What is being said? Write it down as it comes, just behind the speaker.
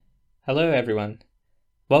Hello everyone,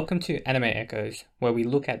 welcome to Anime Echoes, where we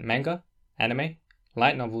look at manga, anime,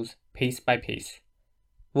 light novels, piece by piece.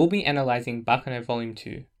 We'll be analysing Baccano Volume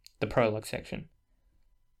 2, the Prologue section.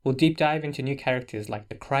 We'll deep dive into new characters like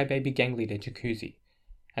the crybaby gang leader Jacuzzi,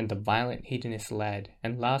 and the violent hedonist lad,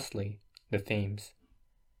 and lastly, the themes.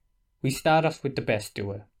 We start off with the best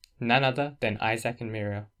duo, none other than Isaac and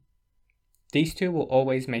Miria. These two will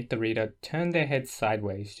always make the reader turn their heads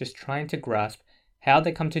sideways, just trying to grasp how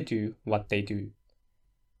they come to do what they do.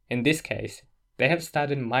 In this case, they have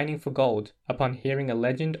started mining for gold upon hearing a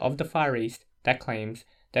legend of the Far East that claims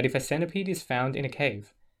that if a centipede is found in a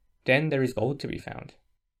cave, then there is gold to be found.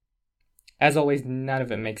 As always, none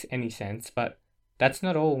of it makes any sense, but that's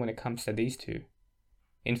not all when it comes to these two.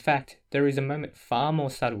 In fact, there is a moment far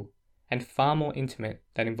more subtle and far more intimate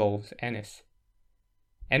that involves Ennis.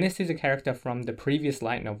 Ennis is a character from the previous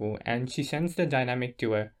light novel, and she sends the dynamic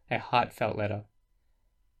duo a heartfelt letter.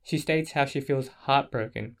 She states how she feels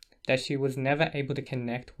heartbroken that she was never able to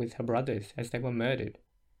connect with her brothers as they were murdered.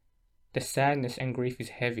 The sadness and grief is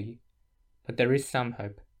heavy, but there is some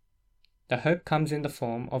hope. The hope comes in the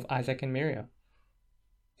form of Isaac and Miria.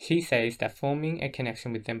 She says that forming a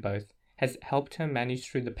connection with them both has helped her manage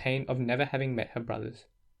through the pain of never having met her brothers.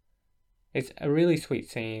 It's a really sweet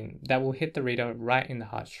scene that will hit the reader right in the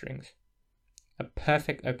heartstrings. A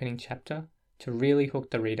perfect opening chapter to really hook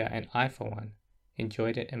the reader, and I, for one,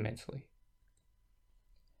 enjoyed it immensely.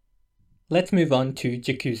 Let's move on to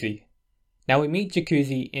Jacuzzi. Now we meet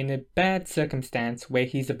Jacuzzi in a bad circumstance where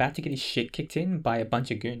he's about to get his shit kicked in by a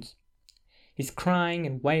bunch of goons. He's crying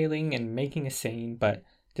and wailing and making a scene, but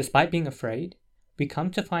despite being afraid, we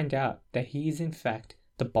come to find out that he is in fact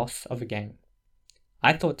the boss of a gang.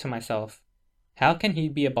 I thought to myself, how can he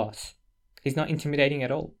be a boss? He's not intimidating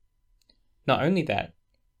at all. Not only that,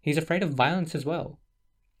 he's afraid of violence as well.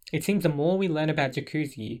 It seems the more we learn about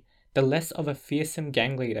Jacuzzi, the less of a fearsome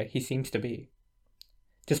gang leader he seems to be.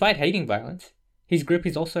 Despite hating violence, his group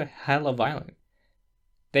is also hella violent.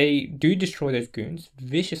 They do destroy those goons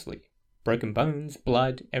viciously. Broken bones,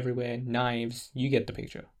 blood everywhere, knives, you get the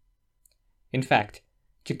picture. In fact,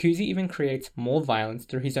 Jacuzzi even creates more violence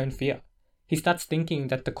through his own fear. He starts thinking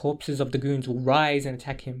that the corpses of the goons will rise and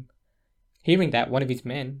attack him. Hearing that, one of his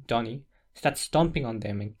men, Donnie, starts stomping on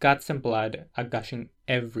them and guts and blood are gushing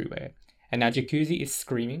everywhere. And now Jacuzzi is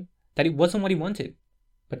screaming that it wasn't what he wanted,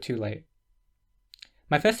 but too late.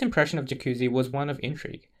 My first impression of Jacuzzi was one of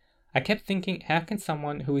intrigue. I kept thinking, how can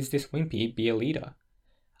someone who is this wimpy be a leader?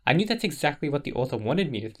 I knew that's exactly what the author wanted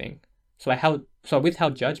me to think, so I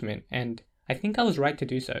withheld judgment, and I think I was right to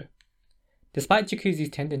do so. Despite Jacuzzi's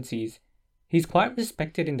tendencies, he's quite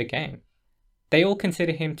respected in the gang. They all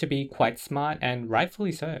consider him to be quite smart, and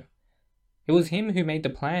rightfully so. It was him who made the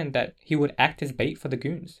plan that he would act as bait for the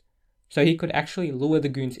goons, so he could actually lure the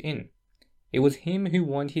goons in. It was him who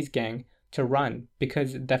warned his gang to run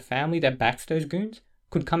because the family that backs those goons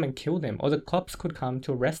could come and kill them, or the cops could come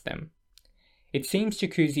to arrest them. It seems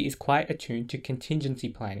Jacuzzi is quite attuned to contingency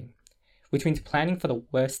planning, which means planning for the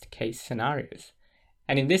worst case scenarios.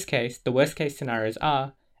 And in this case, the worst case scenarios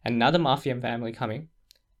are another mafia family coming,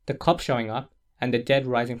 the cops showing up, and the dead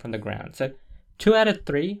rising from the ground. So 2 out of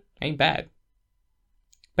 3 ain't bad.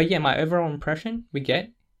 But yeah, my overall impression we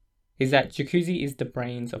get is that Jacuzzi is the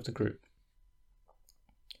brains of the group.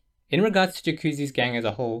 In regards to Jacuzzi's gang as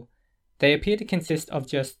a whole, they appear to consist of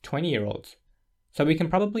just 20-year-olds. So we can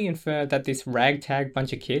probably infer that this ragtag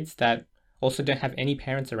bunch of kids that also don't have any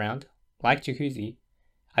parents around, like Jacuzzi,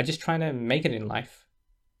 are just trying to make it in life.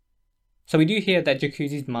 So we do hear that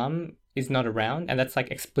Jacuzzi's mum is not around, and that's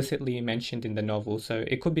explicitly mentioned in the novel, so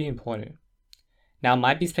it could be important. Now I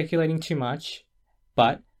might be speculating too much,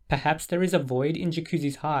 but perhaps there is a void in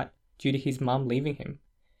Jacuzzi's heart due to his mum leaving him.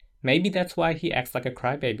 Maybe that's why he acts like a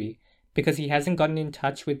crybaby, because he hasn't gotten in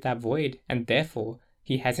touch with that void, and therefore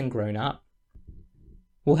he hasn't grown up.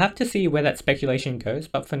 We'll have to see where that speculation goes,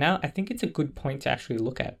 but for now I think it's a good point to actually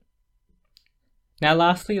look at. Now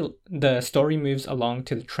lastly, the story moves along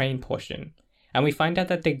to the train portion, and we find out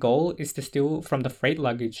that their goal is to steal from the freight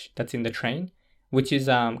luggage that's in the train, which is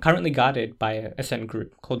currently guarded by a certain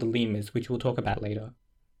group called the Lemurs, which we'll talk about later.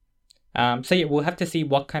 So yeah, we'll have to see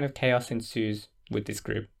what kind of chaos ensues with this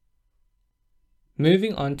group.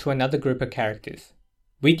 Moving on to another group of characters,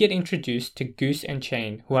 we get introduced to Goose and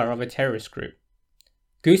Chain, who are of a terrorist group.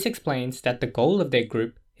 Goose explains that the goal of their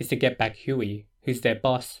group is to get back Huey, who's their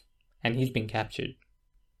boss, and he's been captured.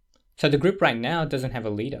 So the group right now doesn't have a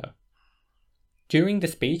leader. During the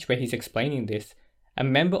speech where he's explaining this, a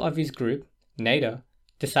member of his group, Nada,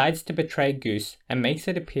 decides to betray Goose and makes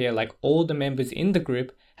it appear like all the members in the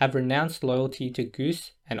group have renounced loyalty to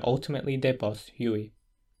Goose and ultimately their boss, Huey.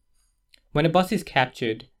 When a boss is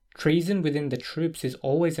captured, treason within the troops is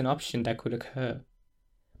always an option that could occur.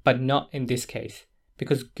 But not in this case,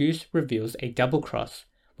 because Goose reveals a double cross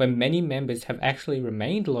where many members have actually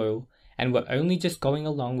remained loyal and were only just going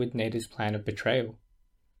along with Nada's plan of betrayal.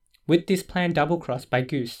 With this plan double crossed by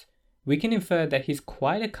Goose, we can infer that he's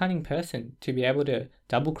quite a cunning person to be able to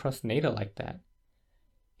double cross Nada like that.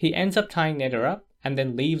 He ends up tying Nada up and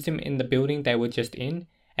then leaves him in the building they were just in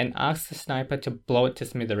and asks the sniper to blow it to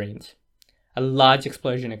smithereens. A large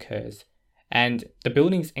explosion occurs, and the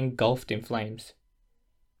building's engulfed in flames.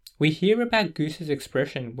 We hear about Goose's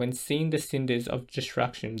expression when seeing the cinders of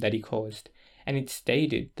destruction that he caused, and it's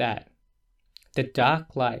stated that the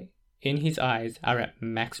dark light in his eyes are at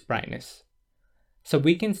max brightness. So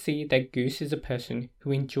we can see that Goose is a person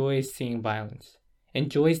who enjoys seeing violence,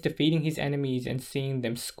 enjoys defeating his enemies and seeing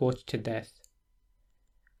them scorched to death.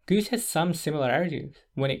 Goose has some similarities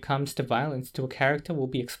when it comes to violence to a character we'll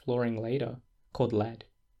be exploring later, called Lad.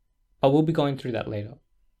 But we'll be going through that later.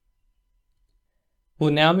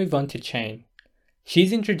 We'll now move on to Chain.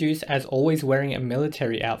 She's introduced as always wearing a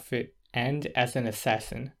military outfit and as an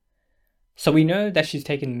assassin. So we know that she's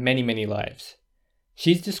taken many lives.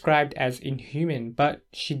 She's described as inhuman, but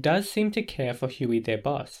she does seem to care for Huey, their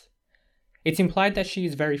boss. It's implied that she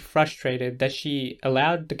is very frustrated that she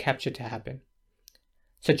allowed the capture to happen.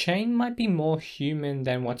 So Chain might be more human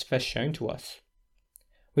than what's first shown to us.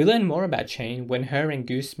 We learn more about Chain when her and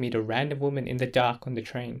Goose meet a random woman in the dark on the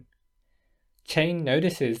train. Chain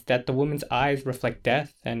notices that the woman's eyes reflect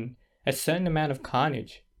death and a certain amount of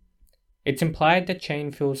carnage. It's implied that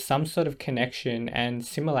Chain feels some sort of connection and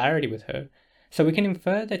similarity with her, so we can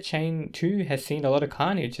infer that Chain too has seen a lot of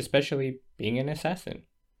carnage, especially being an assassin.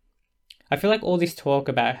 I feel like all this talk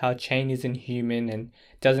about how Chain isn't human and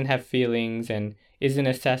doesn't have feelings and is an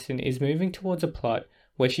assassin is moving towards a plot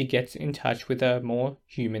where she gets in touch with her more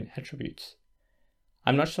human attributes.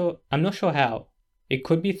 I'm not sure how. It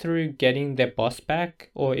could be through getting their boss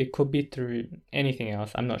back, or it could be through anything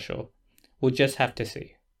else, I'm not sure. We'll just have to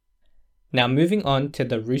see. Now moving on to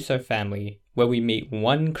the Russo family, where we meet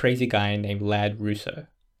one crazy guy named Lad Russo.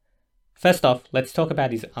 First off, let's talk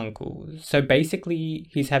about his uncle. So basically,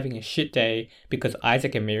 he's having a shit day because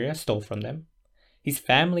Isaac and Miria stole from them. His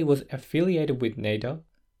family was affiliated with Nada,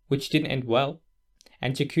 which didn't end well,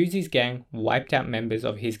 and Jacuzzi's gang wiped out members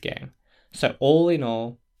of his gang. So all in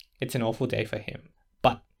all, it's an awful day for him.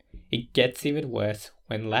 But it gets even worse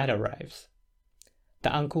when Lad arrives.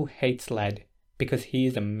 The uncle hates Lad because he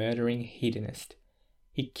is a murdering hedonist.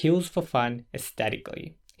 He kills for fun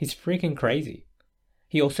ecstatically. He's freaking crazy.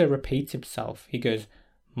 He also repeats himself. He goes,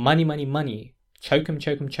 money, money, money, choke him,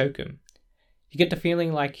 choke him, choke him. You get the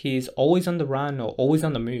feeling like he's always on the run or always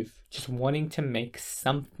on the move, just wanting to make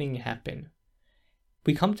something happen.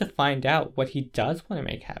 We come to find out what he does want to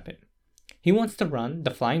make happen. He wants to run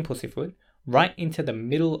the Flying Pussyfoot right into the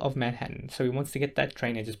middle of Manhattan, so he wants to get that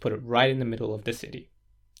train and just put it right in the middle of the city.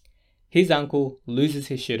 His uncle loses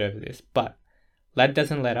his shit over this, but Lad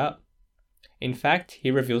doesn't let up. In fact, he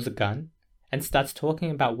reveals a gun and starts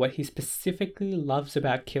talking about what he specifically loves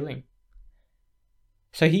about killing.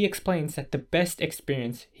 So he explains that the best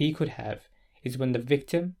experience he could have is when the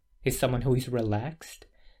victim is someone who is relaxed,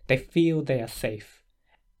 they feel they are safe,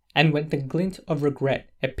 and when the glint of regret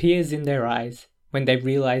appears in their eyes when they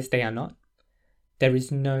realize they are not, there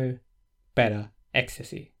is no better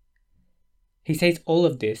ecstasy. He says all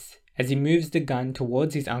of this as he moves the gun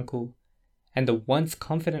towards his uncle, and the once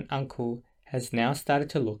confident uncle has now started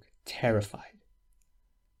to look terrified.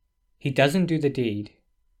 He doesn't do the deed,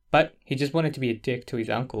 but he just wanted to be a dick to his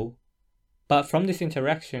uncle. But from this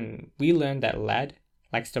interaction, we learn that Lad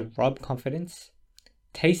likes to rob confidence,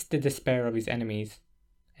 taste the despair of his enemies,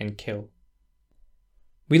 and kill.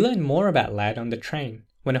 We learn more about Lad on the train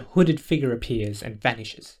when a hooded figure appears and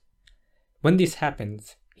vanishes. When this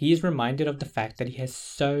happens, he is reminded of the fact that he has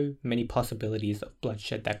so many possibilities of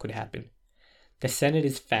bloodshed that could happen. The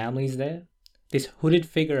senator's family's there. This hooded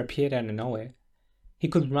figure appeared out of nowhere. He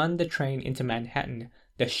could run the train into Manhattan.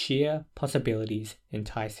 The sheer possibilities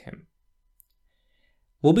entice him.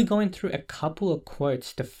 We'll be going through a couple of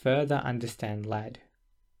quotes to further understand Lad.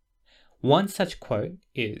 One such quote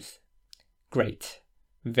is, "Great.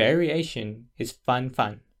 Variation is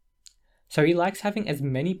fun. So he likes having as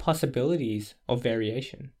many possibilities of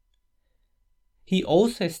variation." He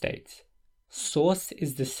also states, "Source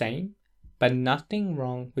is the same, but nothing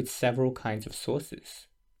wrong with several kinds of sources."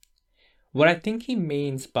 What I think he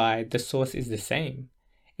means by the source is the same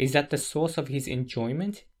is that the source of his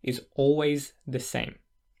enjoyment is always the same,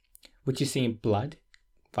 which you see in blood,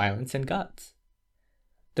 violence, and guts.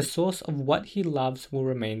 The source of what he loves will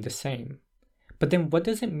remain the same, But then what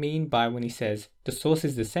does it mean by when he says the source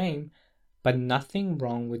is the same, but nothing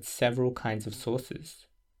wrong with several kinds of sources?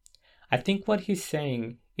 I think what he's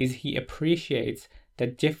saying is he appreciates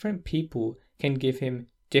that different people can give him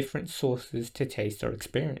different sources to taste or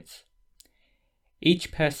experience,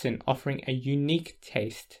 each person offering a unique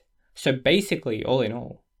taste. So basically, all in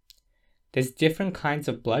all, there's different kinds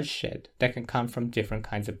of bloodshed that can come from different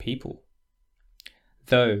kinds of people.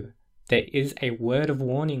 Though, there is a word of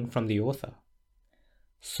warning from the author.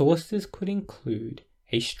 Sources could include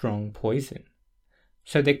a strong poison.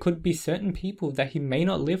 So there could be certain people that he may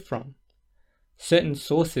not live from, certain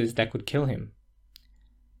sources that could kill him.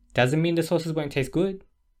 Doesn't mean the sources won't taste good,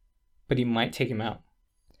 but he might take him out.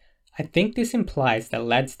 I think this implies that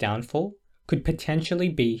Lad's downfall could potentially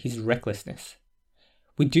be his recklessness.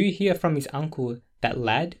 We do hear from his uncle that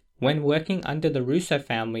Lad, when working under the Russo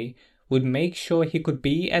family, would make sure he could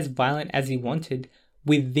be as violent as he wanted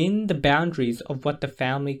within the boundaries of what the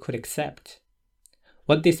family could accept.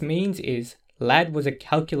 What this means is Lad was a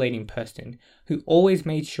calculating person who always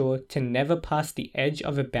made sure to never pass the edge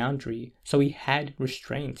of a boundary, so he had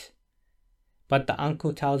restraint. But the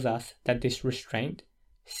uncle tells us that this restraint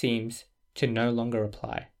seems to no longer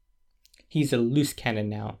apply. He's a loose cannon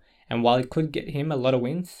now, and while it could get him a lot of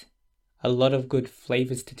wins, a lot of good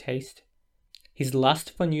flavors to taste, his lust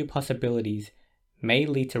for new possibilities may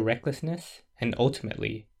lead to recklessness and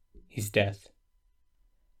ultimately his death.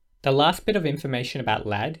 The last bit of information about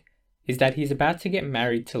Lad is that he's about to get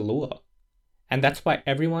married to Lua, and that's why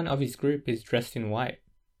everyone of his group is dressed in white.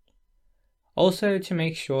 Also to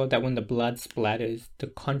make sure that when the blood splatters, the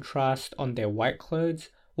contrast on their white clothes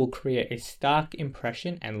will create a stark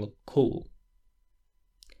impression and look cool.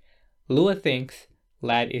 Lua thinks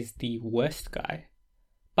Lad is the worst guy,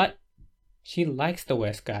 but she likes the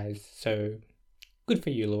worst guys, so good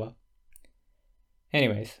for you, Lua.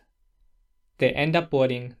 Anyways, they end up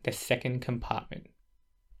boarding the second compartment.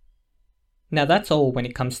 Now that's all when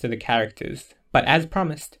it comes to the characters, but as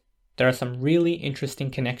promised, there are some really interesting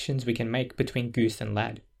connections we can make between Goose and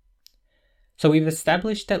Lad. So we've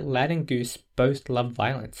established that Lad and Goose both love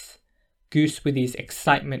violence. Goose with his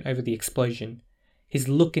excitement over the explosion, his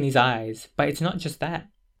look in his eyes, but it's not just that.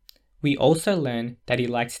 We also learn that he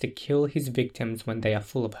likes to kill his victims when they are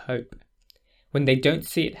full of hope, when they don't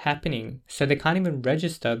see it happening, so they can't even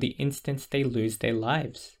register the instant they lose their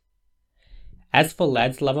lives. As for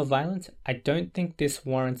Lad's love of violence, I don't think this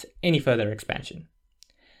warrants any further expansion.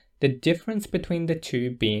 The difference between the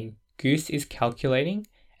two being Goose is calculating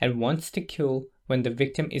and wants to kill when the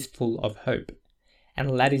victim is full of hope, and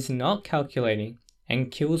Lad is not calculating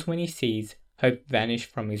and kills when he sees hope vanish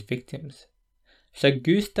from his victims. So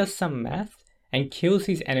Goose does some math and kills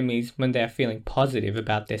his enemies when they are feeling positive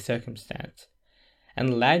about their circumstance,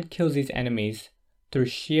 and Lad kills his enemies through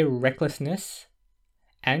sheer recklessness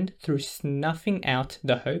and through snuffing out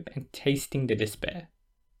the hope and tasting the despair.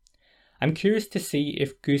 I'm curious to see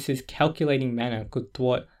if Goose's calculating manner could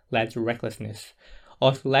thwart Lad's recklessness,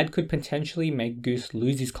 or if Lad could potentially make Goose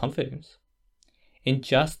lose his confidence. In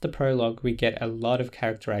just the prologue, we get a lot of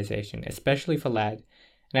characterization, especially for Lad,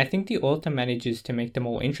 and I think the author manages to make them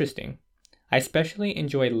all interesting. I especially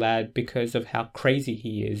enjoy Lad because of how crazy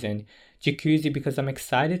he is, and Jacuzzi because I'm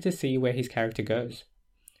excited to see where his character goes.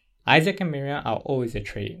 Isaac and Miriam are always a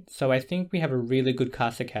treat, so I think we have a really good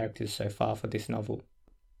cast of characters so far for this novel.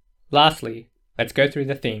 Lastly, let's go through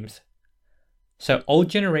the themes. So old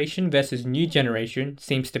generation versus new generation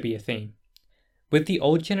seems to be a theme, with the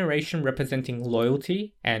old generation representing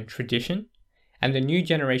loyalty and tradition, and the new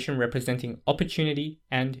generation representing opportunity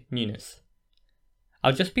and newness.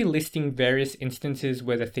 I'll just be listing various instances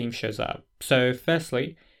where the theme shows up. So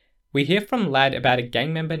firstly, we hear from Lad about a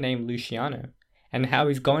gang member named Luciano, and how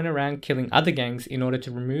he's going around killing other gangs in order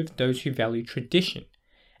to remove those who value tradition,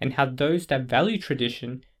 and how those that value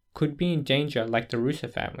tradition could be in danger like the Russo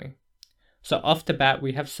family. So off the bat,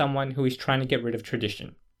 we have someone who is trying to get rid of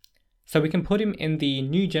tradition. So we can put him in the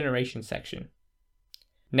new generation section.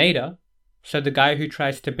 Nader, so the guy who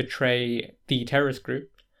tries to betray the terrorist group,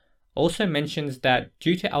 also mentions that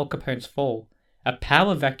due to Al Capone's fall, a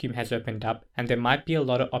power vacuum has opened up and there might be a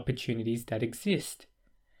lot of opportunities that exist.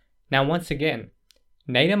 Now once again,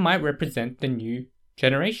 Nader might represent the new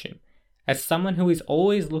generation, as someone who is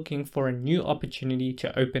always looking for a new opportunity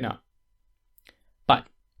to open up. But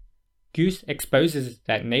Goose exposes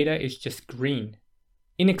that Nader is just green,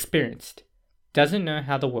 inexperienced, doesn't know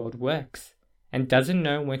how the world works, and doesn't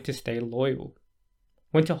know when to stay loyal,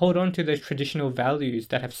 when to hold on to those traditional values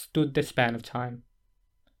that have stood the span of time.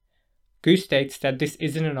 Goose states that this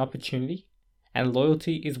isn't an opportunity, and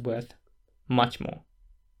loyalty is worth much more.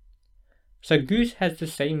 So Goose has the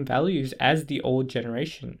same values as the old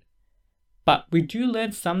generation. But we do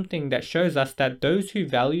learn something that shows us that those who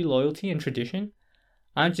value loyalty and tradition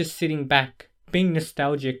aren't just sitting back, being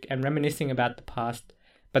nostalgic and reminiscing about the past,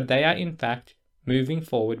 but they are in fact moving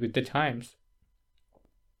forward with the times.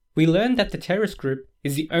 We learned that the terrorist group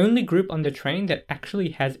is the only group on the train that actually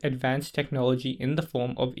has advanced technology in the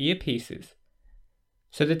form of earpieces.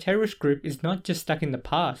 So the terrorist group is not just stuck in the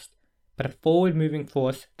past, but a forward-moving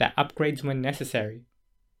force that upgrades when necessary.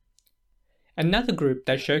 Another group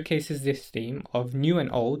that showcases this theme of new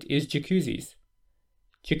and old is Jacuzzis.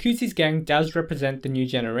 Jacuzzi's gang does represent the new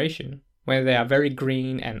generation, where they are very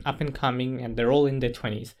green and up and coming and they're all in their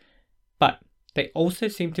 20s, but they also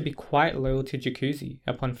seem to be quite loyal to Jacuzzi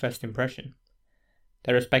upon first impression.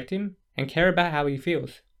 They respect him and care about how he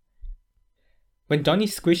feels. When Donnie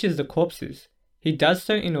squishes the corpses, he does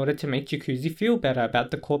so in order to make Jacuzzi feel better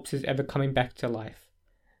about the corpses ever coming back to life.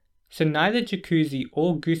 So neither Jacuzzi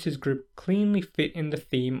or Goose's group cleanly fit in the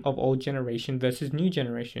theme of old generation versus new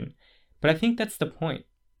generation, but I think that's the point.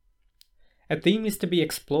 A theme is to be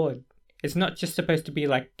explored. It's not just supposed to be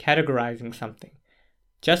like categorizing something.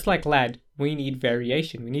 Just like Lad, we need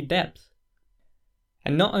variation, we need depth.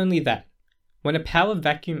 And not only that, when a power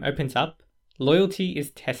vacuum opens up, loyalty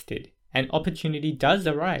is tested and opportunity does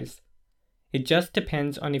arise. It just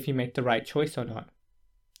depends on if you make the right choice or not.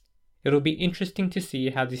 It'll be interesting to see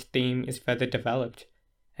how this theme is further developed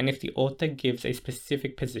and if the author gives a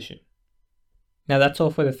specific position. Now that's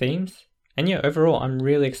all for the themes. And yeah, overall, I'm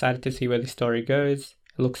really excited to see where the story goes.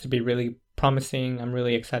 It looks to be really promising. I'm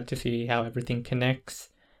really excited to see how everything connects,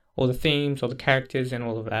 all the themes, all the characters, and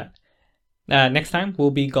all of that. Next time,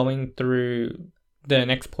 we'll be going through the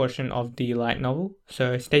next portion of the light novel,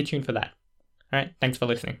 so stay tuned for that. Alright, thanks for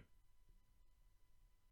listening.